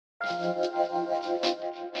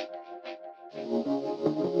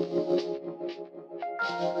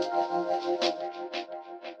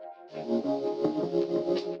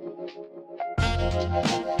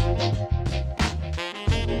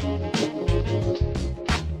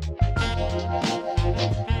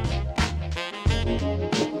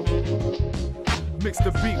Mix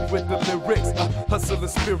the beat with the lyrics, hustle the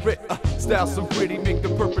spirit, style so gritty, make the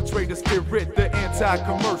perpetrator spirit. The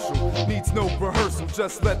anti-commercial needs no rehearsal,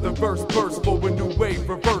 just let the verse burst for a new wave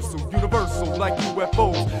reversal. Universal like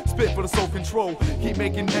UFOs, spit for the soul control. Keep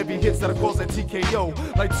making heavy hits that'll cause that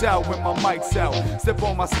TKO. Lights out when my mic's out, step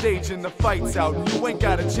on my stage and the fight's out. You ain't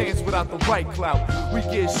got a chance without the right clout. We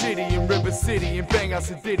get shitty in River City and bang out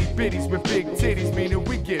some ditty bitties with big titties, meaning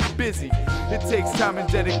we get busy. It takes time and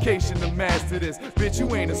dedication to master this. Bitch,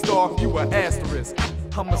 you ain't a star, you an asterisk.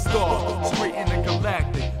 I'm a star, straight in the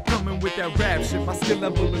galactic. Coming with that rap shit, my skill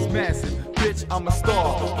level is massive. Bitch, I'm a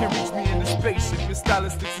star, can reach me in the spaceship. Your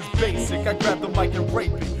stylistics is basic, I grab the mic and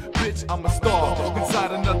rape it. Bitch, I'm a star,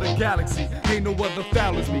 inside another galaxy. Ain't no other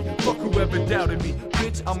foul as me, fuck whoever doubted me.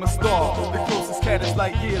 Bitch, I'm a star, the closest cat is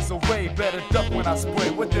light years away. Better duck when I spray,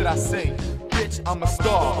 what did I say? Bitch, I'm a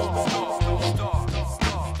star.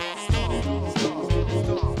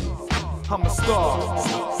 I'm a star.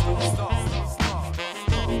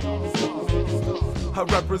 I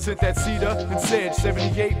represent that cedar and sedge,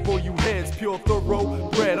 78 for you heads, pure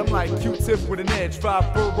thoroughbred. I'm like Q-tip with an edge,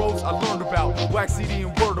 5 furrows I learned about, wax CD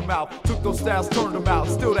and word of mouth. Took those styles, turned them out,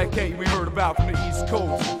 still that K we heard about from the East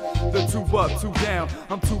Coast. The 2 up, 2 down,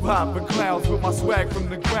 I'm too hot for clowns with my swag from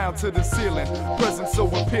the ground to the ceiling. Present so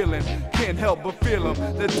appealing, can't help but feel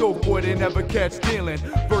him. That dope boy they never catch dealing.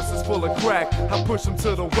 Verses full of crack, I push him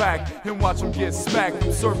to the whack and watch him get smacked.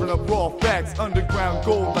 I'm serving up raw facts, underground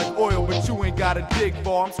gold like oil, but you ain't gotta dig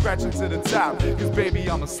far. I'm scratching to the top, cause baby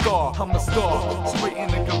I'm a star. I'm a star, straight in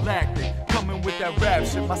the galactic. Coming with that rap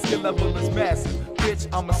shit, my skill level is massive. Bitch,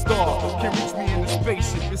 I'm a star, can reach me in the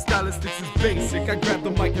spaceship. Your stylistics is basic, I grab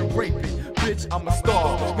the mic and rape it. Bitch, I'm a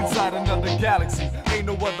star, inside another galaxy. Ain't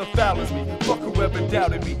no other foul as me, fuck whoever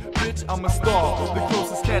doubted me. Bitch, I'm a star, the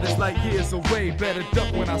closest cat is light years away. Better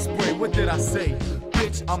duck when I spray, what did I say?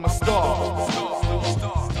 Bitch, I'm a star.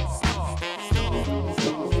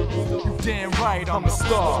 You damn right, I'm a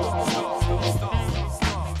star.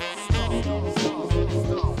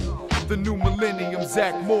 The new millennium,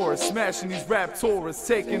 Zach Morris, smashing these rap tourists,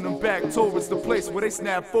 taking them back towards the place where they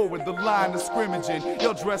snap forward, the line of scrimmaging.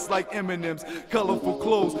 Y'all dressed like Eminems, colorful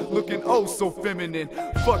clothes, looking oh so feminine.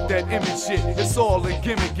 Fuck that image shit, it's all a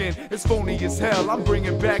gimmick and it's phony as hell. I'm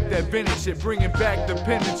bringing back that vintage shit, bringing back the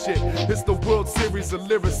penmanship. It's the World Series of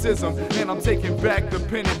lyricism, and I'm taking back the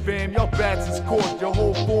pennant, fam. Y'all bats is corked, your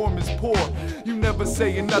whole form is poor. You never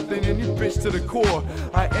saying nothing and you bitch to the core.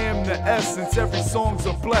 I am the essence, every song's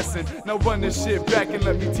a blessing. Now run this shit back and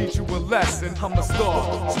let me teach you a lesson. I'm a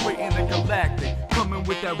star, straight in the galactic. Coming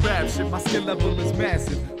with that rap shit, my skill level is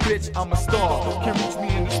massive. Bitch, I'm a star, can reach me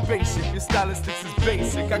in the spaceship. Your stylistics is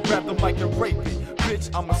basic, I grab the mic and rape it. Bitch,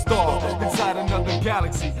 I'm a star, inside another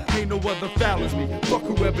galaxy. Ain't no other foul as me, fuck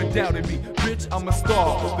whoever doubted me. Bitch, I'm a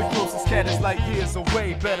star, the closest cat is light years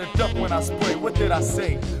away. Better duck when I spray, what did I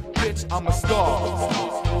say? Bitch, I'm a star.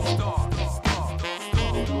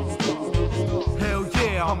 Hell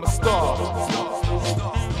yeah, I'm a star.